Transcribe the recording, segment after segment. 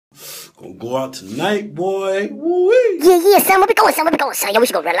Gonna go out tonight, boy. Woo-wee. Yeah, son. Where we going, son? Yo, we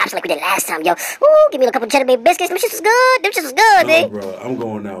should go Red Lobster like we did last time, yo. Ooh, give me a couple cheddar bay biscuits. Them shits was good. No, bro, I'm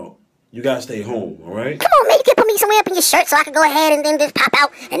going out. You gotta stay home, all right? Come on, man. You can't put me somewhere up in your shirt so I can go ahead and then just pop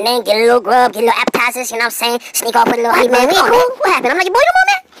out and then get a little grub, get a little appetizers, you know what I'm saying? Sneak off with a little honey, man. We ain't cool. What happened? I'm like your boy no more,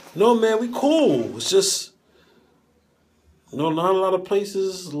 man? No, man, we cool. It's just, not a lot of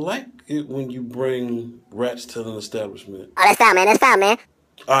places like it when you bring rats to an establishment. Oh, that's foul, man.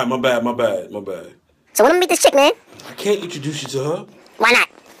 All right, my bad. So when I'm meet this chick, man? I can't introduce you to her. Why not?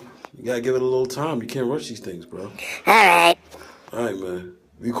 You gotta give it a little time. You can't rush these things, bro. All right, man.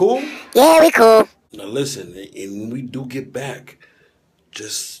 We cool? Yeah, we cool. Now listen, and when we do get back,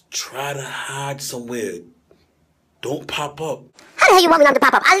 just try to hide somewhere. Don't pop up. How the hell you want me not to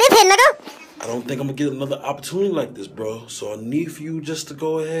pop up? I live here, nigga. I don't think I'm gonna get another opportunity like this, bro. So I need for you just to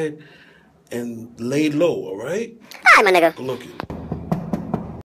go ahead and lay low, all right? All right, my nigga. Good looking.